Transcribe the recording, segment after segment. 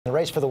The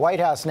race for the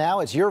White House now.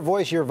 It's your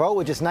voice, your vote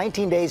with just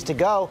 19 days to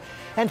go.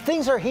 And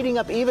things are heating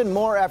up even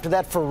more after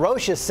that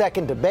ferocious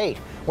second debate.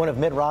 One of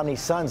Mitt Romney's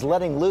sons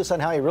letting loose on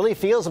how he really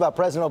feels about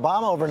President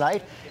Obama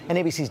overnight. And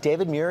ABC's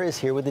David Muir is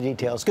here with the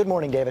details. Good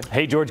morning, David.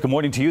 Hey, George. Good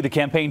morning to you. The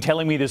campaign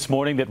telling me this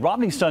morning that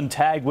Romney's son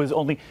Tagg was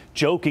only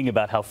joking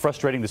about how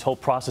frustrating this whole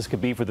process could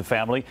be for the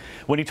family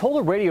when he told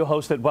a radio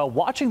host that while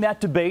watching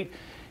that debate,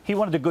 he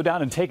wanted to go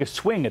down and take a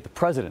swing at the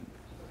president.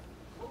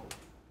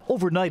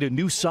 Overnight, a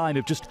new sign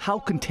of just how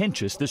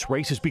contentious this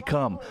race has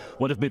become.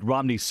 One of Mitt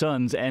Romney's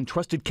sons and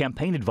trusted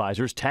campaign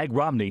advisors, Tagg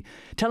Romney,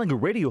 telling a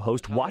radio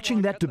host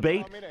watching that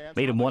debate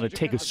made him want to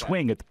take a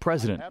swing at the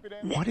president.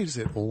 What is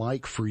it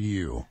like for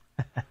you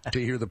to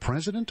hear the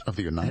president of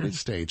the United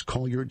States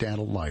call your dad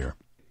a liar?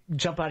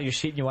 Jump out of your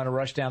seat and you want to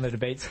rush down the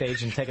debate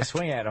stage and take a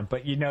swing at him.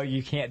 But you know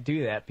you can't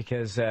do that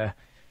because,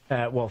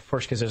 well,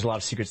 first because there's a lot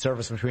of Secret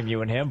Service between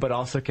you and him, but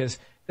also because,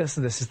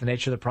 listen, this is the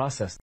nature of the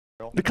process.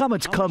 The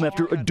comments come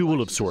after a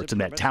duel of sorts in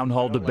that town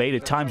hall debate.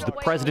 At times, the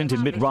president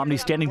and Mitt Romney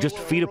standing just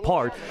feet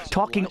apart,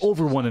 talking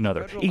over one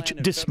another, each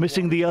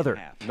dismissing the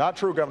other. Not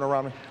true, Governor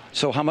Romney.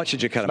 So how much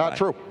did you cut him by? Not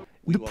true.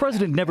 The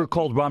president never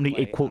called Romney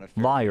a, quote,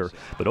 liar.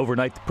 But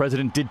overnight, the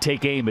president did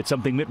take aim at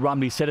something Mitt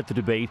Romney said at the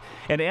debate,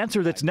 an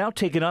answer that's now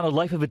taken on a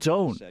life of its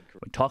own.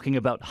 When talking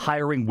about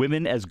hiring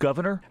women as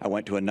governor, I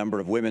went to a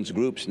number of women's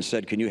groups and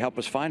said, can you help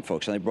us find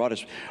folks? And they brought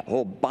us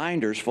whole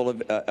binders full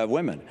of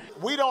women.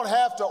 We don't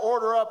have to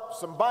order up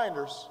some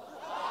binders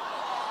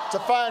to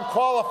find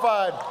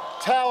qualified,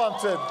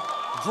 talented,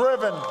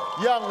 driven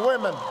young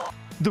women.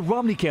 The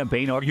Romney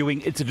campaign arguing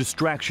it's a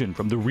distraction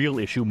from the real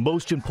issue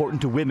most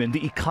important to women,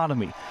 the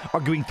economy,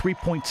 arguing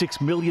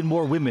 3.6 million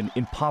more women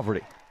in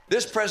poverty.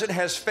 This president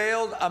has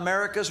failed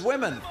America's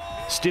women.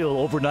 Still,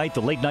 overnight,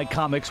 the late-night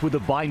comics with a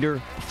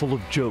binder full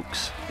of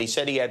jokes. He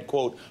said he had,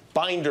 quote,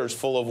 binders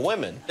full of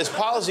women. His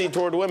policy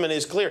toward women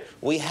is clear.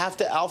 We have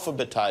to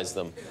alphabetize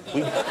them.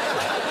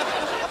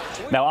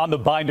 Now, on the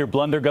binder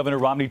blunder, Governor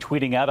Romney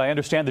tweeting out, I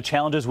understand the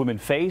challenges women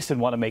face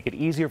and want to make it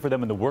easier for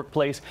them in the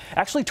workplace.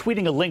 Actually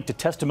tweeting a link to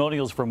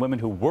testimonials from women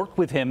who worked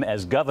with him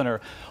as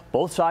governor.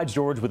 Both sides,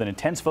 George, with an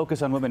intense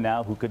focus on women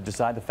now who could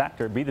decide the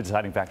factor, be the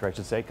deciding factor, I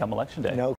should say, come Election Day. No